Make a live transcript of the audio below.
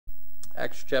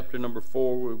Acts chapter number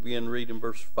 4, we'll begin reading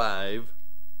verse 5.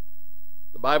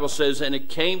 The Bible says, "And it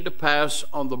came to pass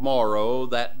on the morrow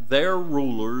that their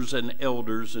rulers and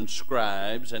elders and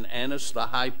scribes, and Annas the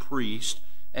high priest,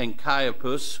 and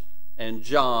Caiaphas, and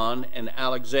John, and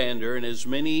Alexander, and as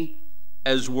many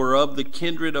as were of the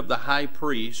kindred of the high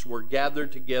priest, were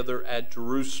gathered together at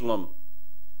Jerusalem.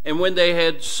 And when they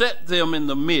had set them in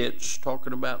the midst,"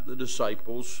 talking about the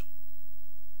disciples,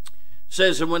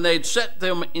 says, "And when they had set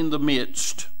them in the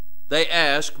midst, they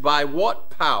asked, By what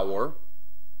power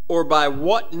or by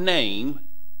what name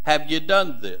have you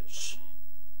done this?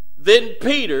 Then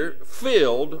Peter,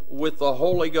 filled with the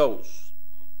Holy Ghost."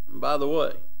 And by the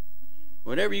way,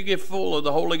 whenever you get full of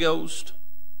the Holy Ghost,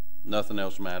 nothing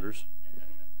else matters.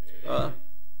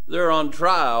 They're on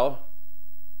trial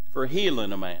for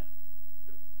healing a man.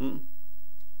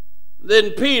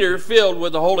 Then Peter, filled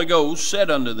with the Holy Ghost,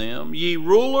 said unto them, "Ye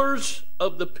rulers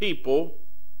of the people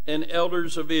and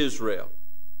elders of Israel,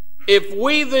 if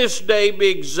we this day be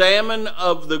examined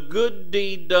of the good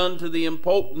deed done to the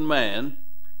impotent man,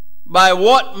 by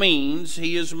what means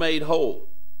he is made whole,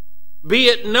 be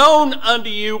it known unto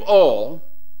you all,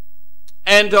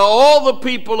 and to all the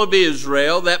people of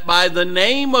Israel, that by the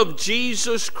name of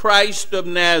Jesus Christ of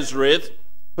Nazareth,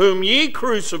 whom ye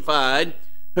crucified,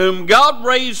 whom God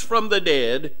raised from the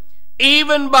dead,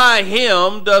 even by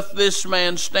him doth this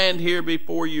man stand here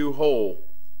before you whole.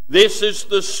 This is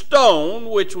the stone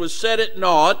which was set at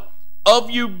naught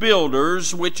of you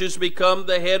builders, which is become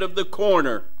the head of the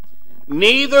corner.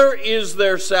 Neither is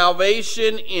there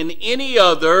salvation in any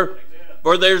other,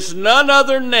 for there's none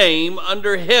other name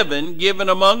under heaven given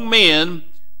among men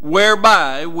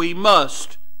whereby we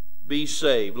must be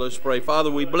saved." Let's pray.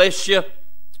 Father, we bless you.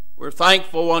 We're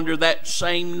thankful under that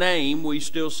same name we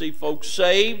still see folks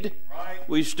saved.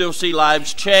 We still see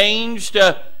lives changed.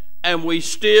 And we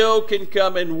still can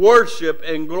come and worship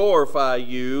and glorify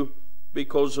you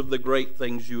because of the great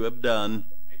things you have done.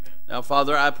 Amen. Now,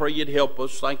 Father, I pray you'd help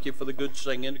us. Thank you for the good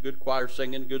singing, the good choir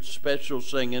singing, good special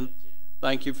singing.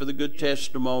 Thank you for the good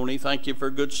testimony. Thank you for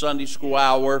a good Sunday school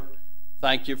hour.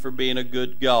 Thank you for being a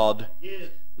good God.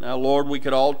 Yes. Now, Lord, we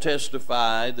could all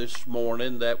testify this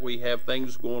morning that we have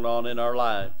things going on in our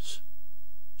lives.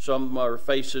 Some are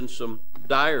facing some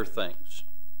dire things.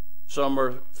 Some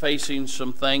are facing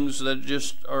some things that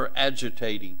just are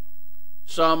agitating.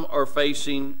 Some are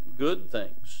facing good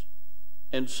things.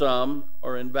 And some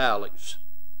are in valleys.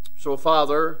 So,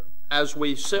 Father, as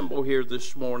we assemble here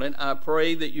this morning, I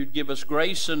pray that you'd give us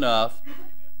grace enough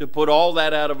to put all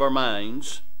that out of our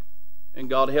minds. And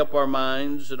God, help our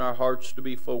minds and our hearts to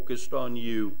be focused on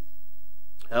you.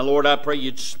 And Lord, I pray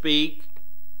you'd speak.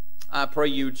 I pray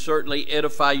you'd certainly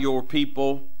edify your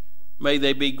people. May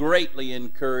they be greatly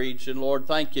encouraged. And Lord,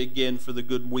 thank you again for the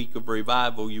good week of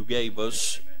revival you gave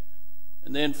us.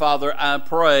 And then, Father, I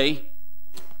pray,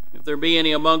 if there be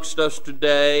any amongst us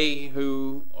today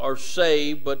who are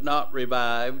saved but not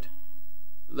revived,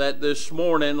 that this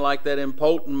morning, like that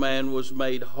impotent man was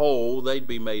made whole, they'd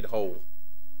be made whole.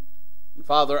 And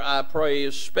Father, I pray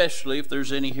especially if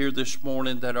there's any here this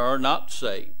morning that are not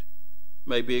saved.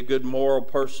 Maybe a good moral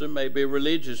person, maybe a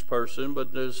religious person,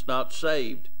 but is not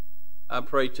saved. I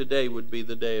pray today would be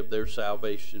the day of their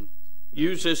salvation.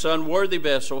 Use this unworthy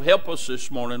vessel. Help us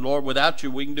this morning, Lord. Without you,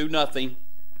 we can do nothing.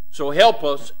 So help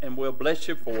us, and we'll bless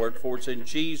you for it. For it's in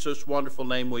Jesus' wonderful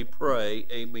name we pray.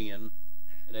 Amen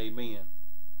and amen.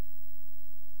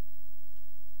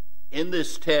 In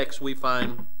this text, we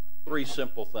find three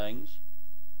simple things.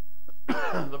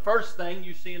 The first thing,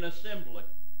 you see an assembly.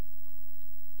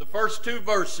 The first two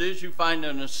verses, you find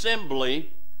an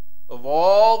assembly of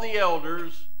all the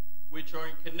elders which are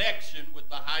in connection with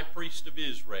the high priest of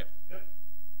Israel.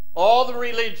 All the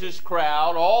religious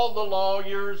crowd, all the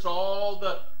lawyers, all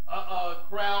the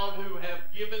crowd who have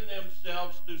given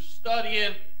themselves to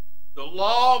studying the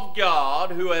law of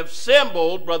God, who have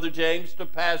assembled, Brother James, to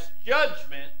pass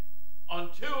judgment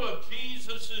on two of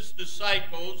Jesus'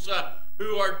 disciples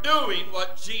who are doing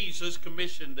what Jesus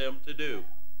commissioned them to do.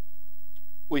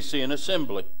 We see an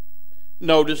assembly.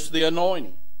 Notice the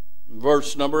anointing.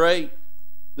 Verse number 8.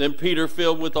 Then Peter,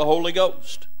 filled with the Holy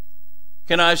Ghost.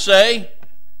 Can I say,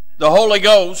 the Holy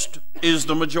Ghost is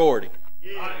the majority.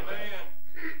 Amen.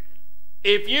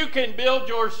 If you can build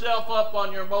yourself up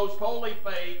on your most holy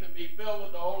faith and be filled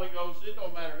with the Holy Ghost, it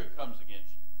don't matter who comes against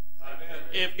you. Amen.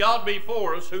 If God be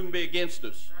for us, who can be against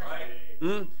us?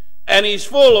 Right. And he's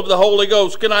full of the Holy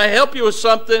Ghost. Can I help you with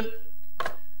something?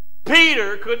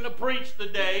 Peter couldn't have preached the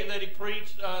day that he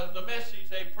preached, the message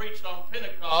they preached on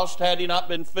Pentecost, had he not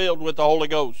been filled with the Holy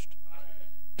Ghost.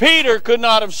 Peter could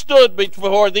not have stood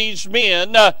before these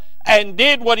men and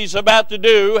did what he's about to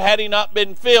do had he not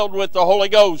been filled with the Holy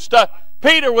Ghost.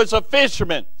 Peter was a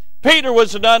fisherman. Peter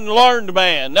was an unlearned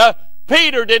man.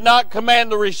 Peter did not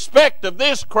command the respect of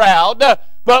this crowd,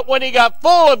 but when he got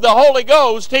full of the Holy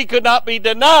Ghost, he could not be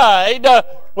denied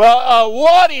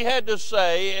what he had to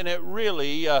say, and it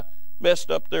really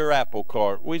messed up their apple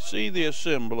cart. We see the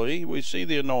assembly, we see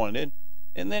the anointed,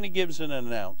 and then he gives an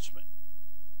announcement.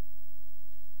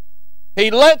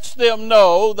 He lets them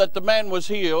know that the man was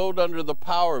healed under the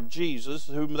power of Jesus,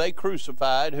 whom they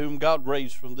crucified, whom God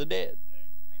raised from the dead.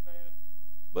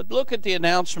 But look at the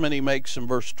announcement he makes in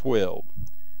verse 12.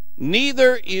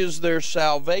 Neither is there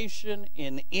salvation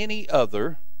in any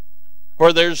other,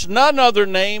 for there's none other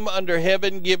name under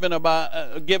heaven given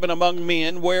among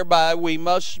men whereby we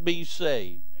must be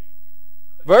saved.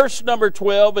 Verse number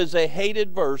 12 is a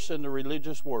hated verse in the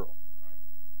religious world.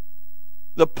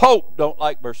 The Pope don't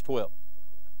like verse 12.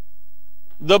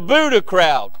 The Buddha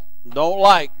crowd don't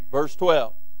like verse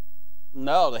 12.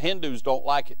 No, the Hindus don't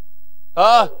like it.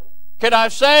 Can I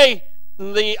say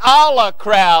the Allah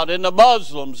crowd and the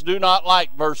Muslims do not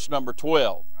like verse number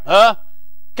 12?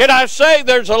 Can I say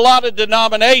there's a lot of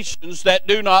denominations that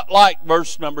do not like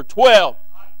verse number 12?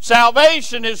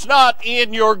 Salvation is not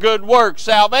in your good works.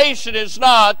 Salvation is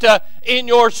not in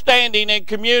your standing in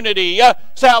community.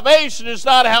 Salvation is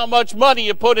not how much money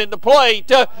you put in the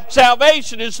plate.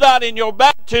 Salvation is not in your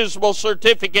baptismal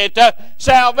certificate.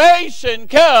 Salvation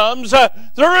comes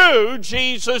through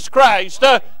Jesus Christ.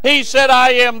 He said,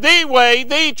 I am the way,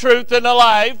 the truth, and the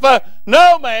life.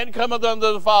 No man cometh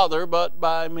unto the Father but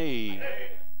by me.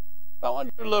 I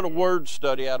want to do a little word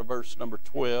study out of verse number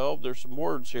 12. There's some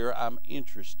words here I'm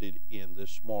interested in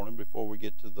this morning before we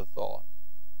get to the thought.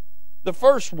 The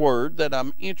first word that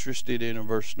I'm interested in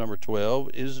verse number 12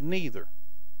 is neither.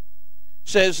 It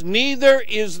says, neither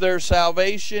is there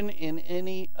salvation in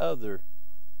any other.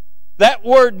 That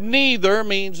word neither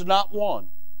means not one.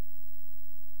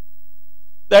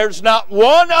 There's not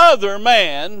one other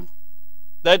man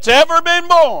that's ever been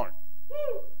born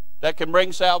that can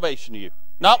bring salvation to you.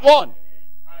 Not one.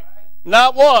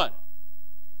 Not one.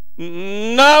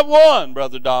 Not one,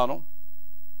 Brother Donald.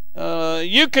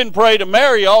 You can pray to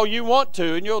Mary all you want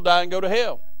to, and you'll die and go to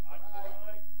hell.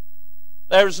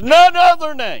 There's none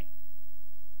other name.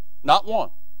 Not one.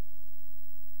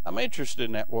 I'm interested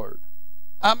in that word.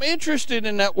 I'm interested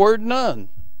in that word none.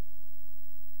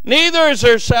 Neither is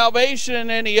there salvation in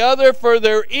any other, for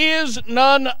there is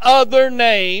none other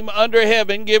name under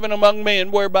heaven given among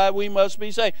men whereby we must be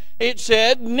saved. It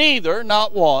said neither,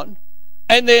 not one,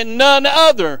 and then none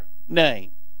other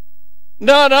name.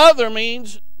 None other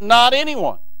means not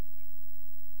anyone.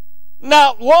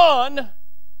 Not one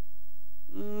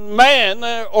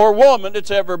man or woman that's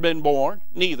ever been born,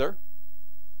 neither.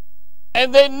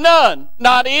 And then none,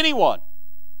 not anyone,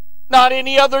 not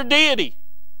any other deity.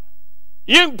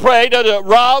 You can pray to the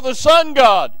Ra, the sun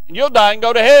god, and you'll die and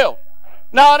go to hell.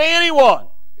 Not anyone.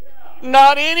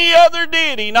 Not any other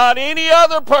deity. Not any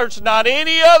other person. Not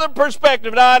any other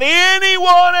perspective. Not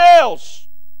anyone else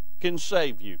can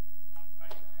save you.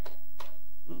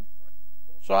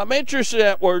 So I'm interested in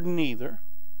that word neither.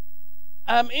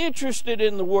 I'm interested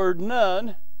in the word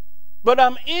none. But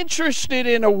I'm interested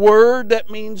in a word that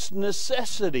means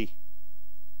necessity.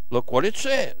 Look what it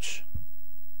says.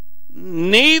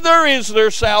 Neither is there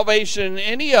salvation in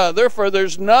any other, for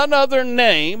there's none other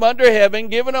name under heaven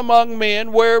given among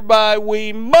men whereby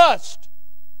we must.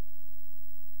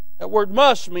 That word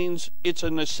must means it's a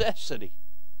necessity.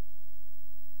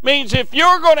 Means if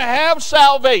you're going to have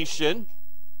salvation,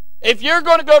 if you're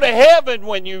going to go to heaven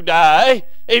when you die,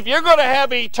 if you're going to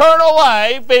have eternal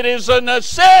life, it is a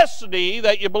necessity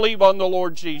that you believe on the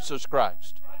Lord Jesus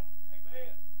Christ.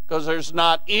 Because there's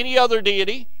not any other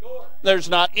deity. There's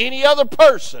not any other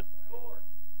person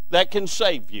that can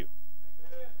save you.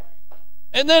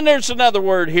 And then there's another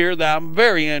word here that I'm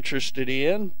very interested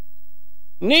in.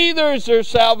 Neither is there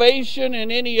salvation in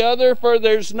any other, for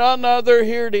there's none other,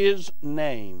 here it is,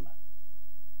 name.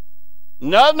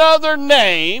 None other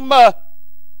name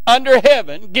under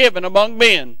heaven given among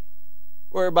men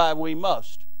whereby we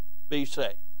must be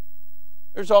saved.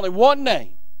 There's only one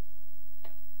name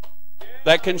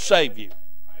that can save you.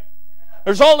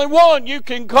 There's only one you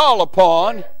can call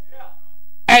upon,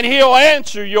 and He'll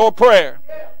answer your prayer.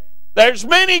 There's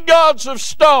many gods of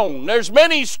stone. There's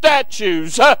many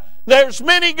statues. There's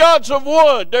many gods of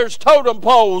wood. There's totem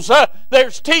poles.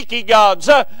 There's tiki gods.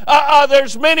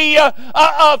 There's many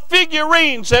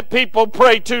figurines that people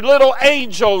pray to. Little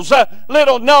angels,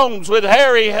 little gnomes with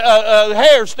hairy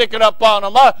hair sticking up on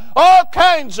them. All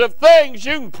kinds of things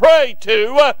you can pray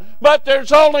to. But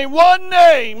there's only one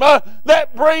name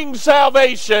that brings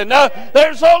salvation.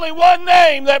 There's only one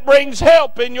name that brings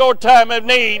help in your time of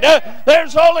need.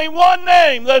 There's only one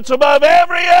name that's above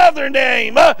every other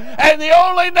name. And the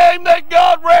only name that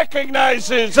God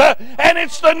recognizes, and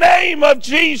it's the name of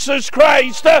Jesus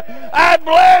Christ. I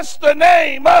bless the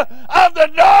name of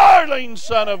the darling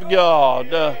Son of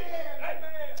God.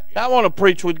 I want to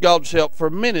preach with God's help for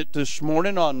a minute this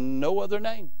morning on no other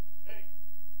name.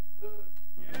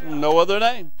 No other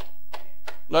name.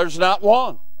 There's not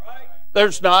one.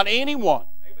 There's not anyone.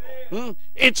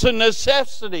 It's a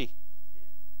necessity.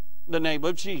 The name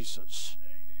of Jesus.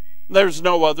 There's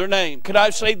no other name. Can I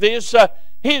say this?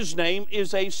 His name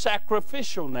is a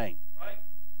sacrificial name.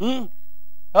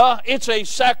 It's a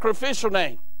sacrificial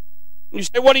name. You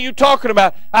say, what are you talking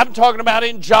about? I'm talking about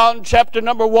in John chapter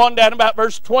number 1, down about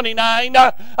verse 29,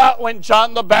 when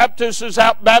John the Baptist is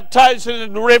out baptizing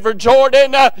in the river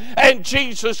Jordan, and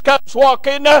Jesus comes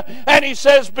walking, and he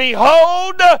says,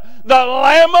 behold, the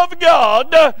Lamb of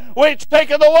God, which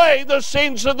taketh away the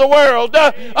sins of the world.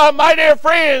 My dear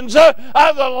friends, the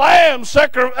Lamb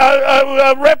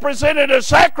represented a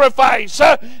sacrifice.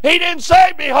 He didn't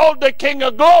say, behold the King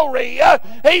of glory.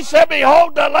 He said,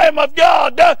 behold the Lamb of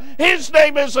God. His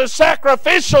name is a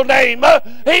sacrificial name.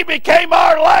 He became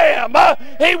our Lamb.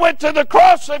 He went to the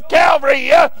cross of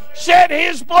Calvary, shed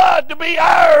his blood to be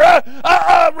our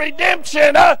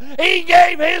redemption. He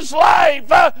gave his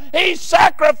life. He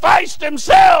sacrificed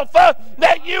himself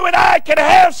that you and I can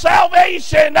have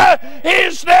salvation.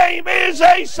 His name is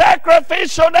a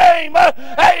sacrificial name.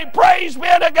 Hey, praise be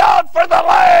to God for the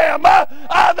Lamb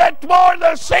that bore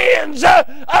the sins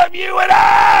of you and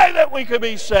I, that we could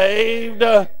be saved.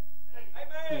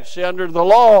 You see, under the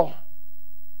law,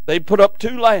 they'd put up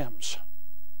 2 lambs.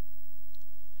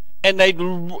 And they'd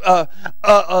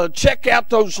check out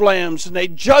those lambs, and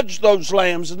they'd judge those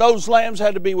lambs. And those lambs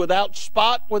had to be without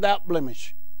spot, without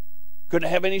blemish. Couldn't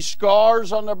have any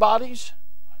scars on their bodies.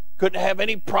 Couldn't have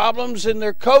any problems in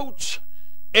their coats.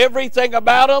 Everything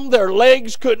about them, their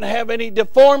legs couldn't have any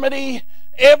deformity.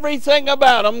 Everything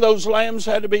about them, those lambs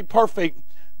had to be perfect.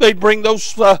 They'd bring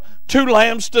those 2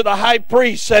 lambs to the high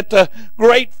priest at the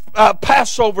great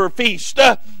Passover feast,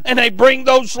 and they bring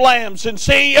those lambs. And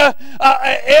see,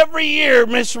 every year,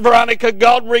 Miss Veronica,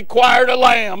 God required a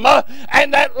lamb,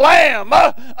 and that lamb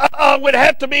would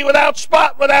have to be without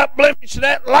spot, without blemish. And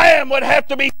that lamb would have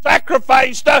to be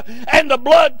sacrificed, and the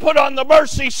blood put on the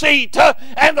mercy seat,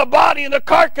 and the body and the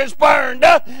carcass burned,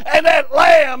 and that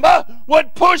lamb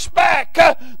would push back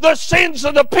the sins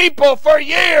of the people for a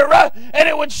year, and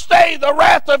it would stay the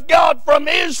wrath of God from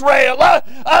Israel.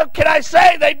 Can I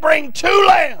say, they bring 2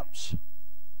 lambs,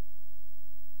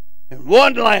 and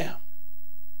 1 lamb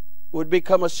would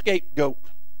become a scapegoat.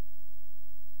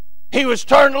 He was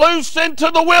turned loose into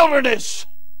the wilderness,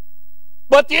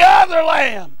 but the other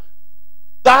lamb,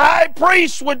 the high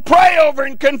priest would pray over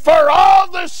and confer all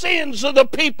the sins of the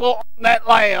people on that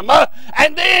lamb.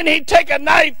 And then he'd take a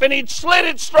knife and he'd slit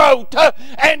its throat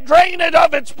and drain it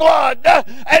of its blood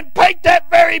and take that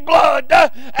very blood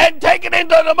and take it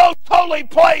into the most holy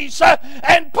place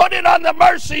and put it on the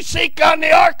mercy seat on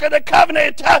the Ark of the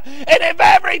Covenant. And if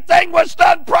everything was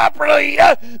done properly,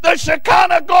 the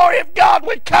Shekinah glory of God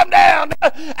would come down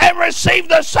and receive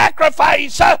the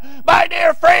sacrifice. My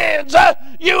dear friends,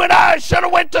 you and I should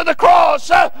have went to the cross.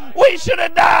 We should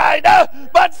have died.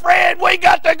 But friend, we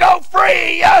got to go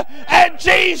free. And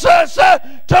Jesus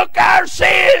took our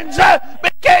sins,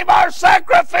 became our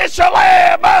sacrificial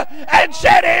lamb, and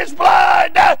shed his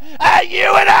blood. And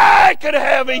you and I could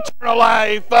have eternal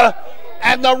life.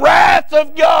 And the wrath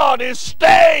of God is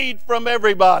stayed from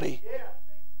everybody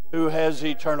who has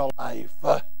eternal life.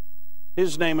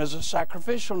 His name is a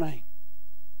sacrificial name.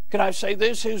 Can I say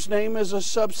this? His name is a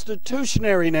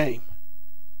substitutionary name.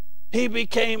 He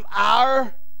became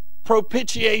our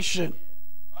propitiation.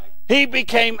 He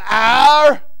became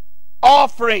our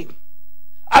offering.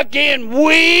 Again,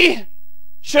 we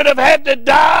should have had to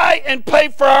die and pay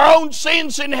for our own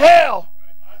sins in hell.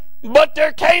 But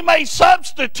there came a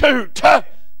substitute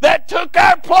that took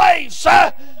our place.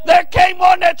 There came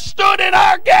one that stood in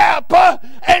our gap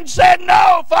and said,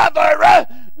 no, Father,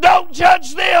 don't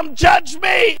judge them, judge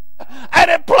me.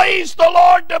 And it pleased the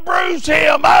Lord to bruise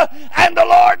him. And the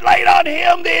Lord laid on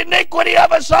him the iniquity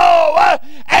of us all.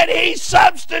 And he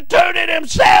substituted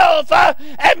himself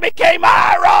and became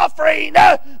our offering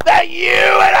that you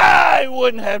and I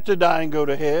wouldn't have to die and go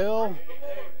to hell.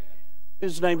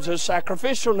 His name's a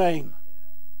sacrificial name.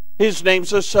 His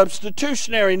name's a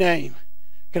substitutionary name.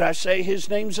 Can I say his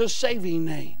name's a saving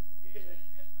name?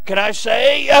 Can I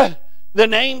say the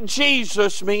name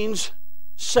Jesus means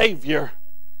Savior?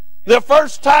 The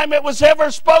first time it was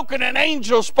ever spoken, an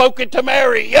angel spoke it to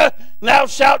Mary. Thou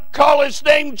shalt call his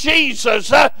name Jesus.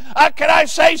 Can I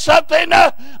say something?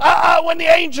 When the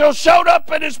angel showed up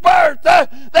at his birth,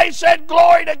 they said,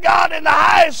 glory to God in the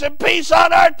highest and peace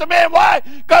on earth to men. Why?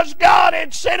 Because God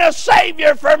had sent a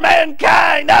Savior for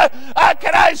mankind.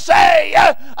 Can I say,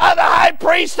 the high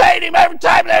priest hated him every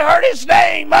time they heard his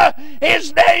name.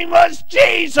 His name was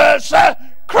Jesus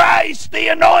Christ, the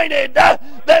anointed,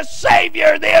 the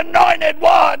Savior, the anointed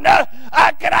one.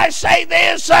 Can I say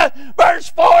this? Verse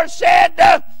 4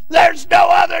 said, there's no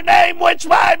other name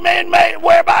whereby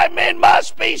men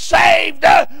must be saved.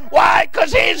 Why?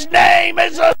 Because his name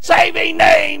is a saving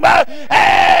name.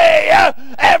 Hey,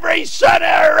 every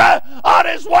sinner on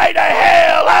his way to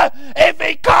hell, if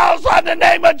he calls on the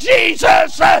name of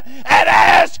Jesus and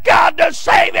asks God to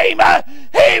save him,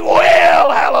 he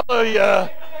will.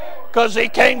 Hallelujah. Because he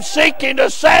came seeking to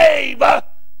save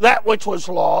that which was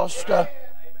lost. There's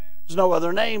no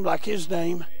other name like his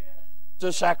name. It's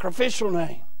a sacrificial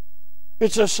name.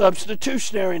 It's a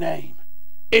substitutionary name.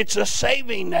 It's a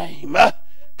saving name.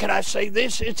 Can I say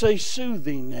this? It's a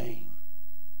soothing name.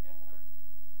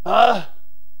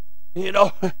 You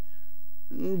know,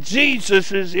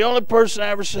 Jesus is the only person I've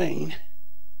ever seen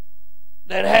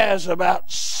that has about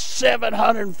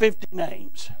 750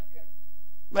 names.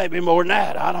 Maybe more than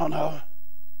that, I don't know.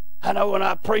 I know when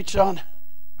I preach on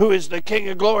who is the King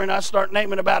of Glory and I start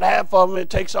naming about half of them, it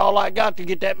takes all I got to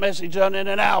get that message done in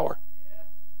an hour.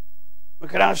 But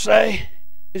can I say,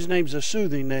 his name's a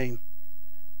soothing name.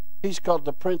 He's called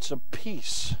the Prince of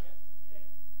Peace.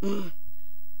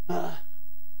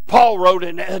 Paul wrote to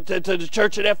the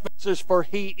church at Ephesus, for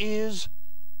he is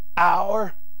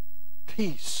our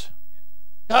peace.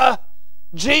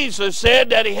 Jesus said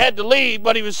that he had to leave,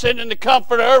 but he was sending the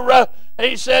Comforter. And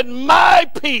he said, my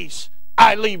peace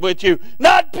I leave with you.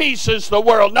 Not peace as the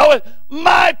world knoweth,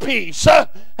 my peace.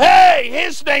 Hey,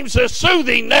 his name's a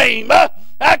soothing name.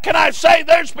 Can I say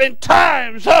there's been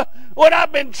times when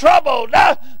I've been troubled.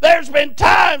 There's been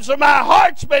times when my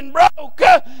heart's been broke.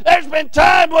 There's been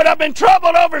times when I've been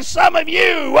troubled over some of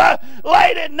you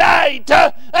late at night.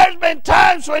 There's been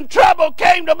times when trouble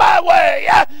came to my way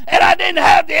and I didn't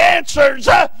have the answers.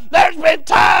 There's been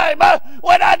time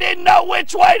when I didn't know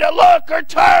which way to look or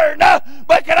turn.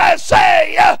 But can I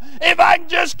say, if I can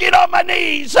just get on my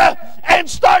knees and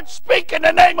start speaking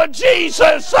the name of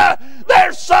Jesus,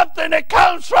 there's something that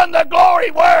comes from the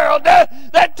glory world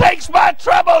that takes my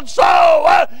troubled soul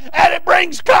and it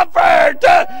brings comfort,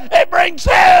 it brings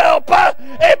help,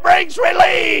 it brings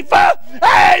relief.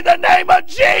 Hey, the name of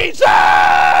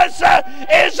Jesus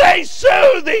is a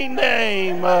soothing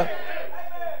name.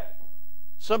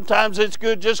 Sometimes it's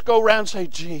good just go around and say,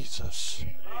 Jesus,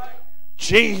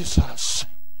 Jesus,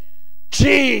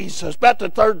 Jesus. About the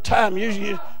third time,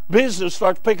 usually business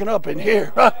starts picking up in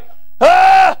here.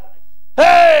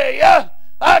 Hey,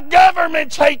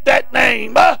 governments hate that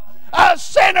name.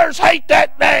 Sinners hate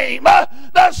that name.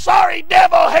 The sorry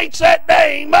devil hates that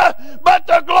name. But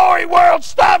the glory world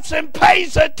stops and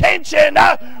pays attention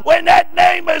when that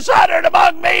name is uttered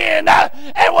among men.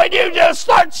 And when you just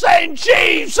start saying,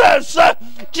 Jesus,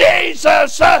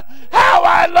 Jesus, how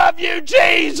I love you,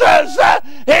 Jesus,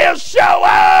 he'll show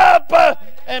up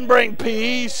and bring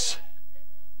peace.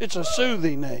 It's a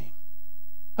soothing name.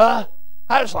 I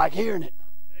just like hearing it.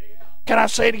 Can I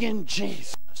say it again?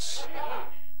 Jesus.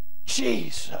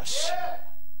 Jesus.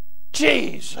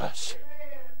 Jesus.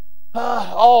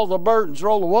 All the burdens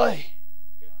roll away.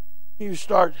 You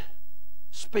start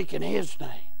speaking his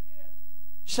name.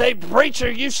 Say,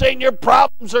 preacher, you saying your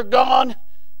problems are gone?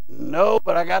 No,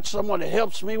 but I got someone that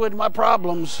helps me with my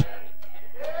problems.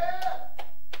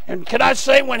 And can I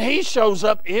say, when he shows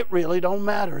up, it really don't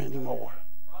matter anymore.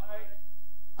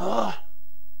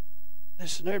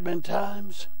 Listen, there have been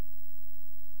times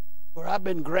where I've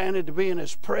been granted to be in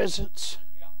his presence.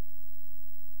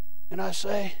 And I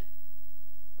say,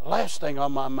 the last thing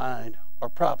on my mind are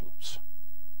problems.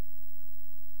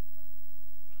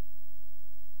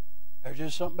 There's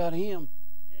just something about him.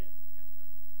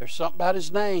 There's something about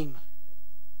his name.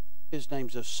 His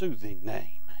name's a soothing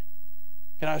name.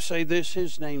 Can I say this?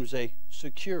 His name's a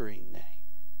securing name.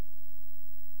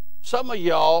 Some of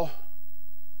y'all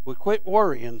would quit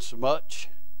worrying so much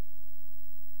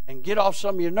and get off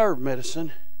some of your nerve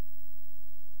medicine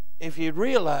if you'd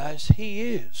realize He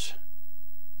is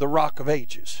the Rock of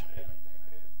Ages.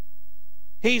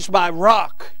 He's my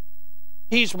rock.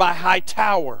 He's my high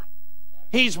tower.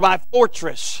 He's my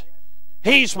fortress.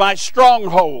 He's my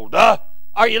stronghold.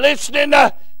 Are you listening?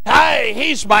 Hey,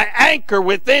 He's my anchor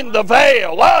within the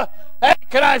veil. Hey,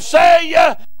 can I say,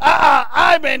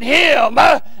 I'm in Him,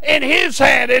 in His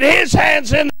hand, and His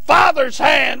hand's in the Father's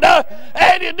hand.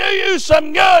 And it do you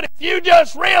some good if you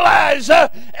just realize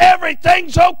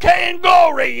everything's okay in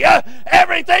glory.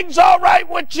 Everything's all right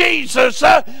with Jesus.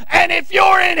 And if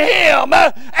you're in Him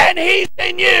and He's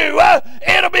in you,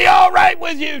 it'll be all right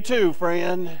with you too,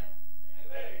 friend.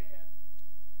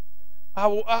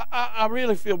 I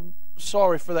really feel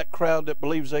sorry for that crowd that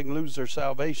believes they can lose their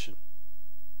salvation.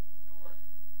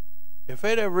 If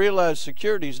they'd ever realized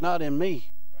security's not in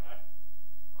me.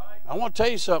 I want to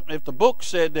tell you something. If the book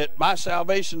said that my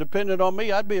salvation depended on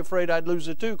me, I'd be afraid I'd lose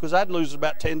it too, because I'd lose it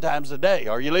about 10 times a day.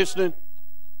 Are you listening?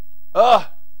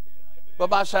 But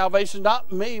my salvation's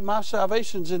not me. My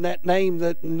salvation's in that name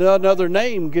that none other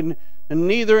name can, and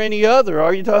neither any other.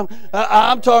 Are you talking?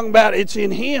 I'm talking about it's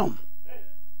in Him.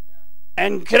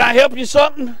 And can I help you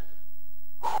something?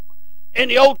 In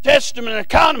the Old Testament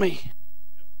economy,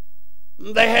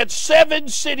 they had 7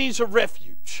 cities of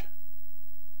refuge.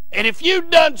 And if you'd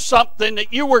done something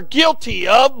that you were guilty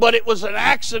of, but it was an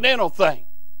accidental thing.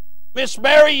 Miss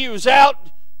Mary, you was out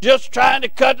just trying to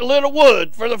cut a little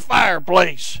wood for the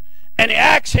fireplace. And the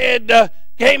axe head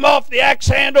came off the axe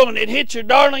handle and it hit your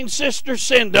darling sister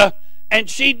Cinda, and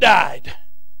she died.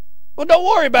 Well, don't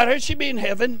worry about her. She'll be in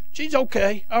heaven. She's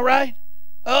okay, all right?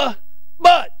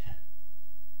 But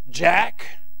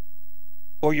Jack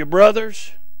or your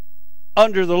brothers,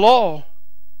 under the law,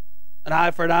 an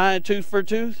eye for an eye, a tooth for a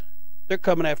tooth, they're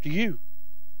coming after you.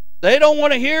 They don't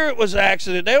want to hear it was an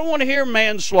accident. They don't want to hear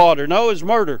manslaughter. No, it's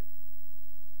murder.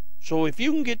 So if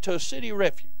you can get to a city of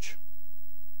refuge,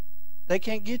 they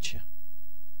can't get you.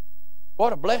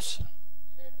 What a blessing.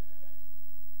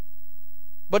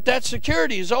 But that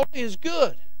security is only as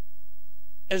good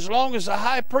as long as the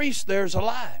high priest there is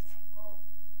alive.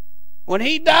 When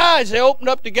he dies, they open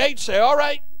up the gates and say, all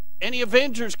right, any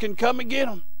avengers can come and get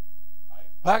him.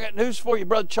 I got news for you,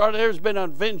 Brother Charlie. There's been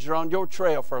an avenger on your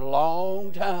trail for a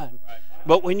long time.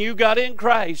 But when you got in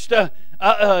Christ,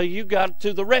 you got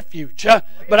to the refuge.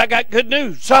 But I got good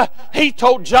news. He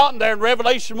told John there in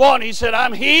Revelation 1, he said,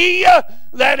 I'm He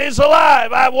that is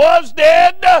alive. I was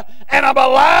dead, and I'm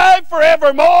alive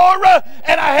forevermore,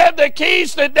 and I have the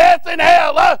keys to death and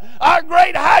hell. Our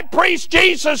great high priest,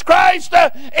 Jesus Christ,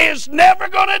 is never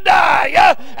going to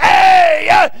die.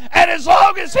 And as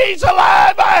long as He's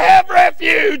alive, I have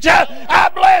refuge. I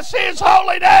bless His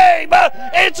holy name.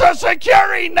 It's a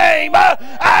securing name. I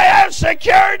have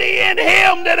security in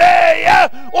Him today.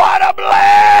 What a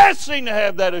blessing to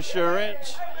have that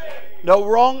assurance. No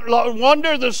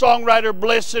wonder the songwriter,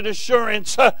 blessed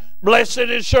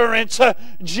assurance,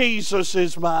 Jesus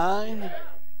is mine.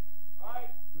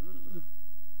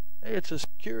 It's a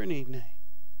security name.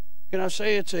 Can I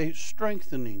say it's a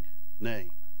strengthening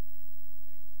name?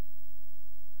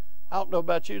 I don't know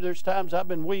about you, there's times I've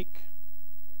been weak.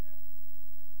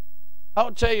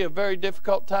 I'll tell you a very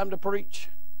difficult time to preach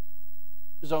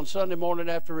is on Sunday morning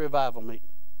after revival meeting.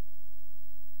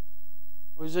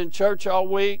 I was in church all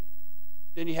week.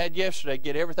 Then you had yesterday,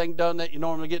 get everything done that you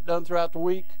normally get done throughout the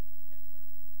week.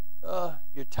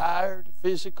 You're tired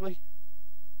physically.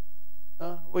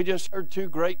 We just heard 2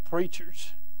 great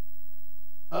preachers.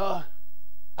 I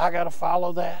got to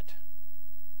follow that.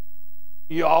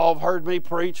 You all have heard me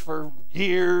preach for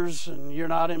years, and you're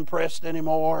not impressed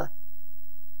anymore.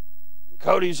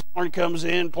 Cody Zorn comes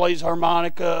in, plays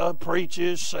harmonica,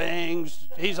 preaches, sings.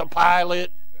 He's a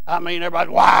pilot. I mean,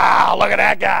 everybody, wow, look at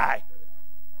that guy.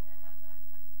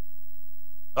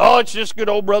 Oh, it's just good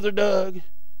old Brother Doug.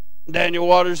 Daniel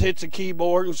Waters hits a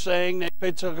keyboard and sings.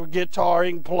 Hits a guitar,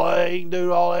 he can play, he can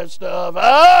do all that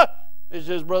stuff. It's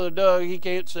just Brother Doug. He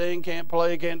can't sing, can't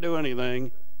play, can't do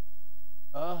anything.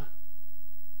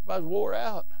 Everybody's wore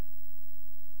out.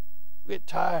 We get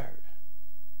tired.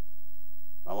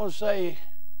 I want to say,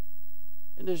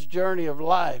 in this journey of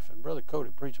life, and Brother Cody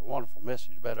preached a wonderful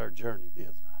message about our journey the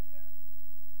other night.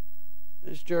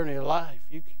 This journey of life,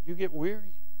 you get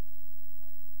weary.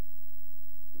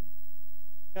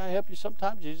 Can I help you?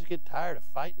 Sometimes you just get tired of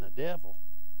fighting the devil.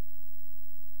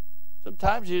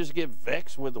 Sometimes you just get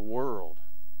vexed with the world.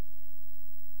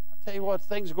 I'll tell you what,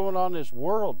 things going on in this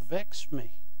world vex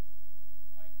me.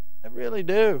 They really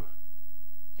do.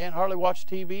 Can't hardly watch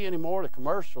TV anymore. The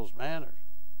commercials, man, are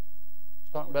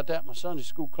Talking about that in my Sunday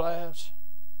school class.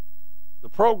 The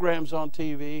programs on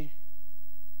TV,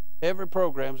 every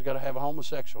program's got to have a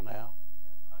homosexual now.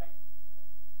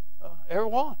 Every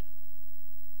one.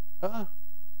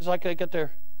 It's like they got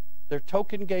their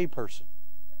token gay person.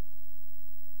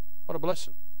 What a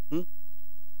blessing.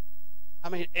 I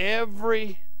mean,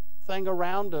 everything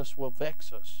around us will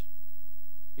vex us.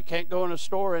 You can't go in a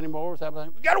store anymore without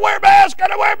saying, "We got to wear a mask, got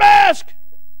to wear a mask."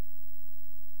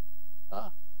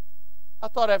 I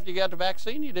thought after you got the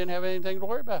vaccine, you didn't have anything to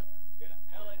worry about.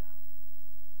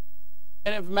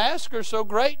 And if masks are so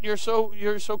great, you're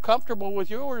so comfortable with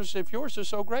yours. If yours is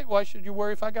so great, why should you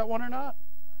worry if I got one or not?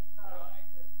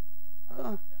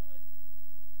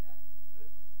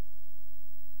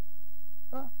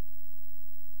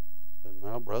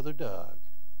 Now, Brother Doug,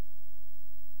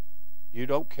 you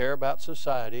don't care about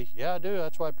society. Yeah, I do.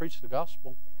 That's why I preach the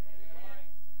gospel.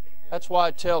 That's why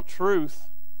I tell truth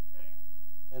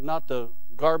and not the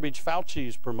garbage Fauci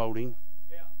is promoting.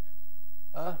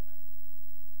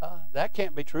 That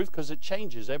can't be truth because it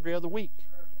changes every other week.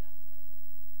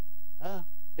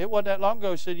 It wasn't that long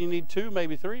ago he said you need 2,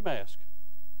 maybe 3 masks.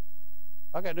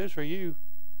 I got news for you.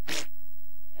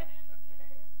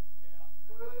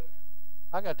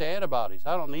 I got the antibodies.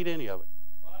 I don't need any of it.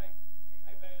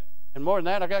 And more than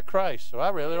that, I got Christ, so I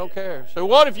really don't care. So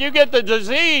what if you get the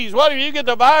disease? What if you get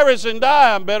the virus and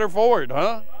die? I'm better for it,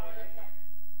 huh?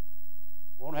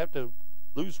 Won't have to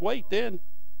lose weight then.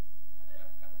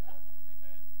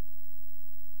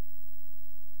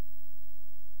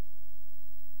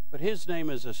 But his name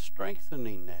is a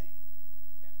strengthening name.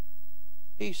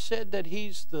 He said that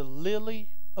he's the lily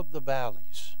of the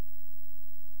valleys.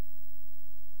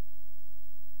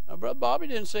 Now, Brother Bobby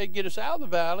didn't say get us out of the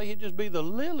valley. He'd just be the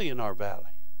lily in our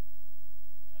valley.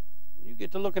 You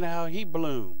get to look at how he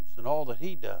blooms and all that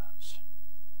he does.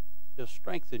 He'll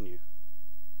strengthen you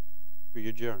for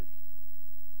your journey.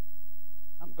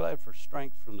 I'm glad for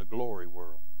strength from the glory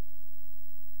world.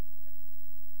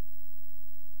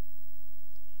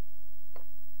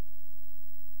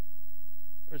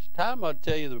 There's a time I'd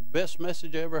tell you the best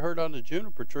message I ever heard on the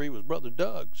juniper tree was Brother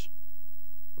Doug's.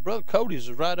 But Brother Cody's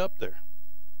is right up there.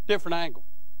 Different angle.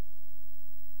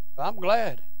 But I'm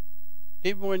glad.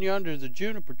 Even when you're under the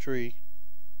juniper tree,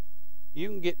 you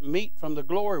can get meat from the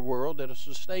glory world that'll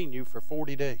sustain you for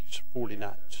 40 days, 40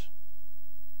 nights.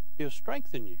 He'll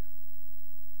strengthen you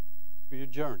for your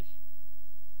journey.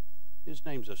 His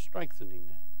name's a strengthening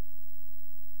name.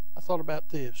 I thought about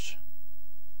this.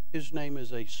 His name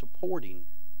is a supporting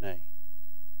name.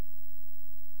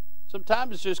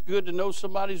 Sometimes it's just good to know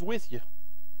somebody's with you.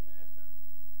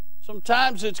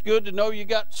 Sometimes it's good to know you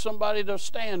got somebody to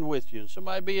stand with you,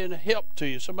 somebody being a help to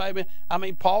you.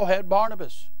 Paul had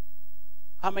Barnabas.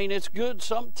 It's good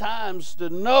sometimes to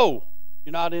know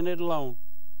you're not in it alone.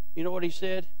 You know what he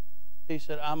said? He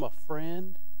said, I'm a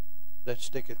friend that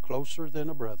sticketh closer than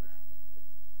a brother.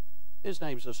 His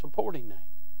name's a supporting name.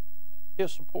 He'll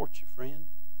support you, friend.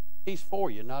 He's for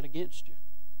you, not against you.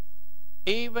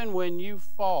 Even when you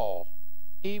fall,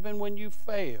 even when you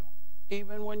fail,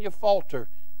 even when you falter,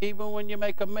 even when you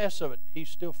make a mess of it, he's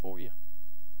still for you.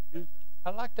 I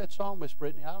like that song, Miss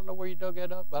Brittany. I don't know where you dug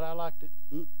that up, but I liked it.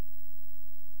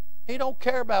 He don't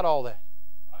care about all that.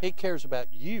 He cares about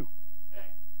you.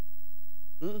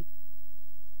 Hey,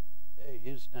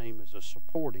 his name is a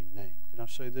supporting name. Can I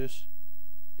say this?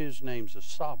 His name's a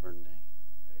sovereign name.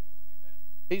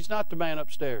 He's not the man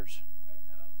upstairs.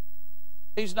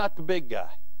 He's not the big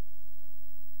guy.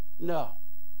 No.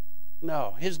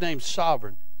 His name's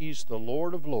sovereign. He's the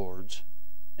Lord of lords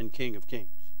and King of kings.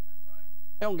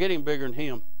 They don't get any bigger than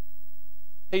him.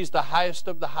 He's the highest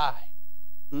of the high.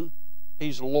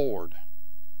 He's Lord.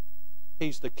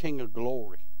 He's the King of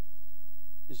glory.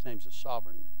 His name's a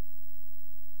sovereign name.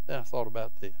 Then I thought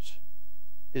about this.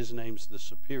 His name's the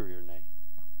superior name.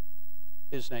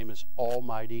 His name is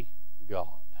Almighty God.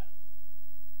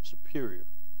 Superior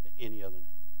to any other name.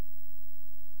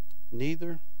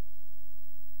 Neither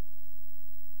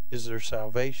is there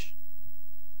salvation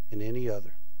in any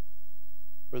other.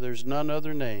 For there's none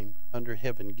other name under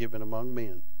heaven given among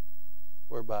men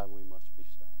whereby we must be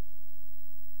saved.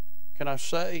 Can I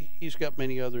say he's got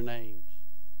many other names?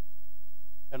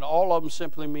 And all of them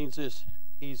simply means this.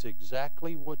 He's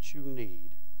exactly what you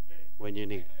need when you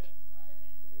need it.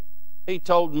 He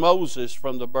told Moses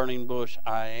from the burning bush,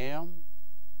 I am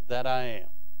that I am.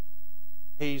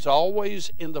 He's always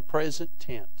in the present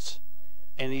tense.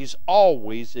 And he's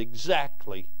always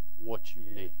exactly what you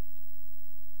need.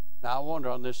 Now I wonder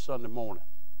on this Sunday morning,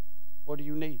 what do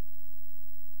you need?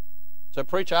 So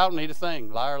preacher, I don't need a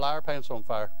thing. Liar, liar, pants on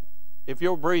fire. If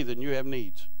you're breathing, you have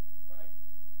needs.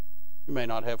 You may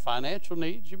not have financial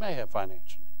needs. You may have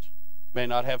financial needs. You may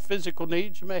not have physical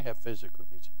needs. You may have physical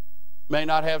needs. You may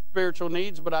not have spiritual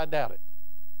needs, but I doubt it,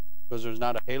 because there's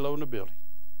not a halo in the building.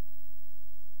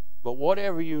 But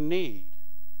whatever you need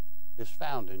is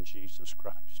found in Jesus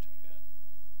Christ.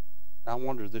 I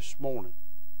wonder this morning,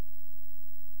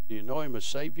 do you know Him as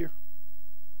Savior?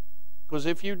 Because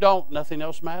if you don't, nothing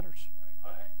else matters.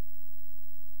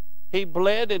 He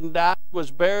bled and died,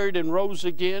 was buried and rose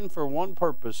again for one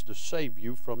purpose, to save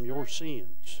you from your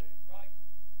sins.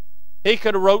 He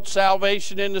could have wrote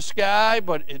salvation in the sky,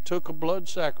 but it took a blood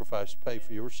sacrifice to pay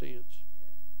for your sins.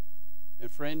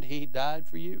 And friend, He died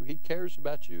for you. He cares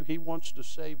about you. He wants to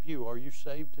save you. Are you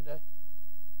saved today?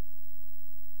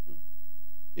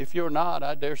 If you're not,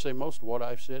 I dare say most of what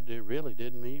I've said really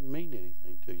didn't mean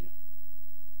anything to you.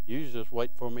 You just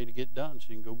wait for me to get done so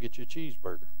you can go get you a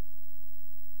cheeseburger.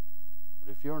 But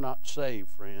if you're not saved,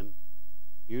 friend,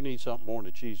 you need something more than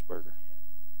a cheeseburger.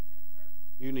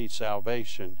 You need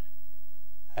salvation.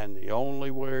 And the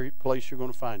only place you're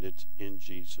going to find it is in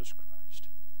Jesus Christ.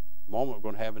 In a moment, we're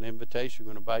going to have an invitation.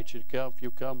 We're going to invite you to come. If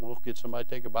you come, we'll get somebody to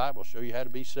take a Bible, show you how to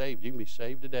be saved. You can be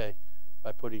saved today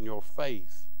by putting your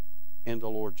faith in the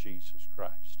Lord Jesus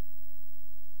Christ.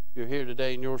 If you're here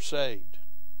today and you're saved,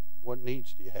 what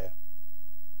needs do you have?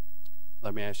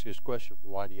 Let me ask you this question.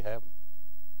 Why do you have them?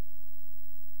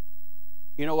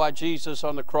 You know why Jesus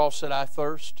on the cross said, I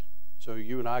thirst? So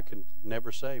you and I can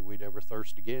never say we'd ever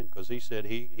thirst again, because He said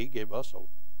He gave us a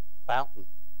fountain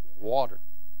of water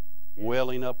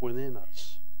welling up within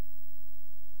us.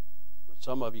 But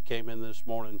some of you came in this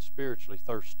morning spiritually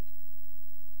thirsty.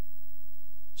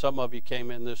 Some of you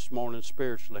came in this morning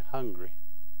spiritually hungry.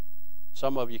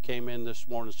 Some of you came in this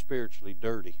morning spiritually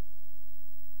dirty.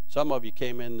 Some of you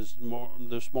came in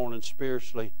this morning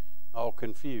spiritually all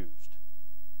confused.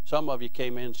 Some of you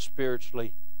came in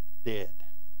spiritually dead.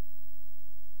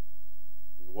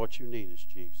 And what you need is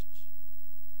Jesus.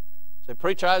 Say,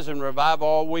 preacher, I was in revival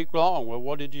all week long. Well,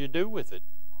 what did you do with it?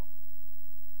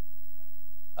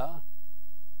 And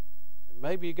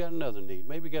maybe you got another need.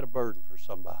 Maybe you got a burden for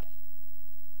somebody.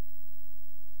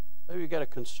 Maybe you got a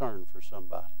concern for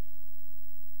somebody.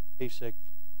 He said,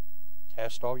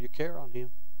 cast all your care on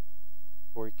Him,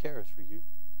 for He careth for you.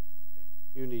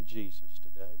 You need Jesus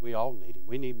today. We all need Him.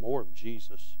 We need more of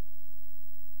Jesus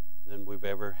than we've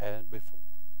ever had before.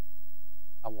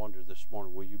 I wonder this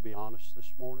morning, will you be honest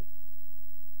this morning?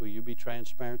 Will you be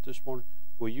transparent this morning?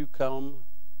 Will you come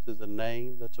to the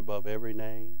name that's above every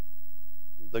name?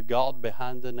 The God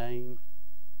behind the name,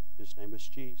 His name is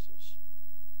Jesus.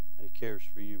 And He cares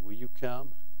for you. Will you come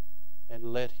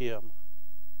and let Him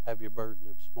have your burden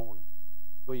this morning?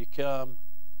 Will you come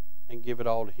and give it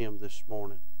all to Him this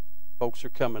morning? Folks are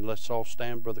coming. Let's all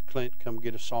stand. Brother Clint, come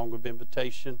get a song of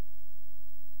invitation.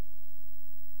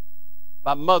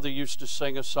 My mother used to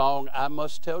sing a song, I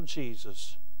must tell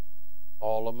Jesus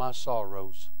all of my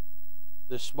sorrows.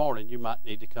 This morning you might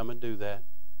need to come and do that.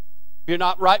 If you're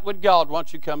not right with God, why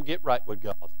don't you come get right with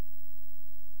God?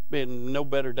 Being no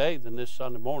better day than this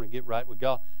Sunday morning, get right with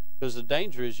God. Because the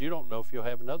danger is you don't know if you'll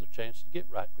have another chance to get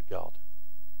right with God.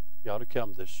 You ought to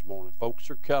come this morning.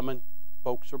 Folks are coming.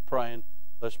 Folks are praying.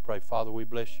 Let's pray. Father, we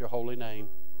bless your holy name.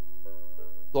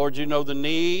 Lord, you know the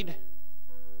need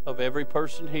of every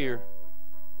person here.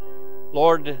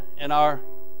 Lord, in our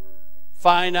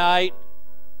finite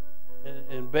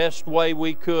and best way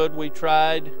we could, we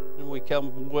tried, and we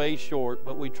come way short,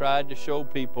 but we tried to show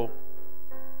people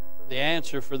the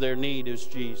answer for their need is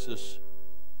Jesus.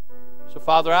 So,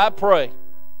 Father, I pray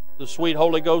the sweet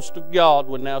Holy Ghost of God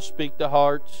would now speak to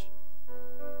hearts.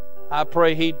 I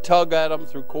pray He'd tug at them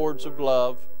through cords of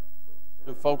love,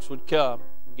 and folks would come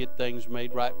and get things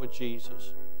made right with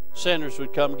Jesus. Sinners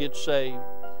would come get saved.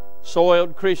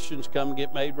 Soiled Christians come and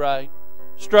get made right.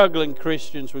 Struggling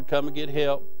Christians would come and get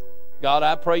help. God,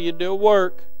 I pray You'd do a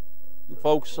work in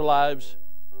folks' lives.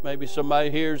 Maybe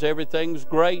somebody hears everything's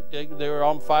great. They're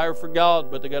on fire for God,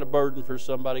 but they got a burden for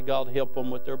somebody. God, help them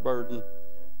with their burden.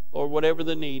 Lord, whatever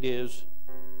the need is,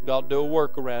 God, do a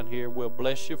work around here. We'll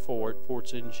bless You for it. For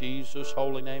it's in Jesus'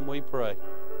 holy name we pray.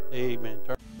 Amen.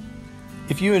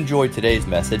 If you enjoyed today's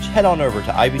message, head on over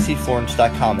to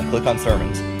ibcflorence.com and click on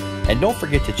sermons. And don't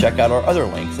forget to check out our other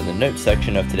links in the notes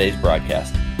section of today's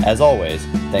broadcast. As always,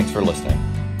 thanks for listening.